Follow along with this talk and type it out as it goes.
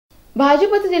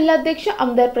भाजपचे जिल्हाध्यक्ष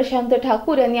आमदार प्रशांत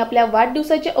ठाकूर यांनी आपल्या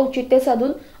वाढदिवसाचे औचित्य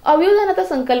साधून अवयवदानाचा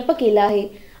संकल्प केला आहे।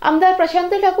 आमदार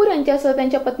प्रशांत ठाकूर यांच्यासह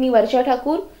त्यांच्या पत्नी वर्षा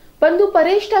ठाकूर, बंधू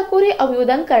परेश ठाकूर हे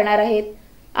अवयवदान करणार आहेत।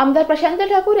 आमदार प्रशांत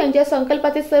ठाकूर यांच्या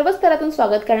संकल्पाचे सर्व स्तरातून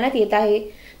स्वागत करण्यात येत आहे।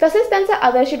 तसेच त्यांचा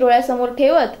आदर्श डोळ्यासमोर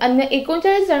ठेवत अन्य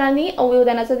 39 जणांनी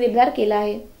अवयवदानाचा निर्धार केला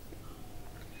आहे।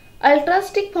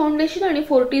 अल्ट्रास्टिक फाउंडेशन आणि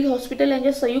फोर्टिस हॉस्पिटल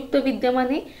यांच्या संयुक्त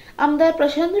विद्यमाने आमदार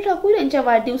प्रशांत ठाकूर यांच्या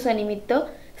वाढदिवसानिमित्त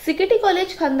सिकेटी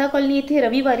कॉलेज खांदा कॉलनी येथे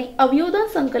रविवारी अवयवदान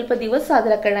संकल्प दिवस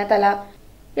साजरा करण्यात आला।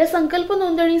 या संकल्प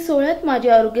नोंदणी सोहळ्यात माजी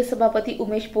आरोग्य सभापती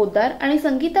उमेश पोद्दार आणि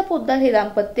संगीता पोद्दार हे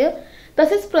दाम्पत्य,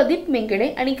 तसेच प्रदीप मेंगडे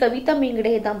आणि कविता मेंगडे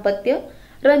हे दाम्पत्य,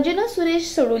 रंजना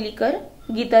सुरेश सडोलीकर,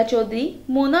 गीता चौधरी,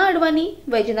 मोना अडवाणी,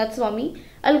 वैजनाथ स्वामी,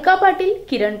 अलका पाटील,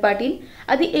 किरण पाटील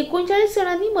आदी 39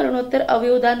 जणांनी मरणोत्तर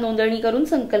अवयवदान नोंदणी करून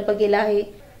संकल्प केला आहे।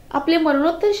 आपले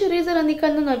मरणोत्तर शरीर जर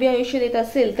अनेकांना नवे आयुष्य देत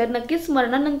असेल तर नक्कीच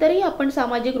मरणानंतरही आपण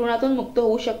सामाजिक ऋणातून मुक्त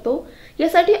होऊ शकतो।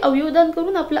 यासाठी अवयवदान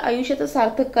करून आपलं आयुष्याचं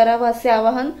सार्थक करावं असे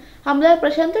आवाहन आमदार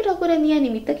प्रशांत ठाकूर यांनी या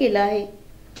निमित्त केलं आहे।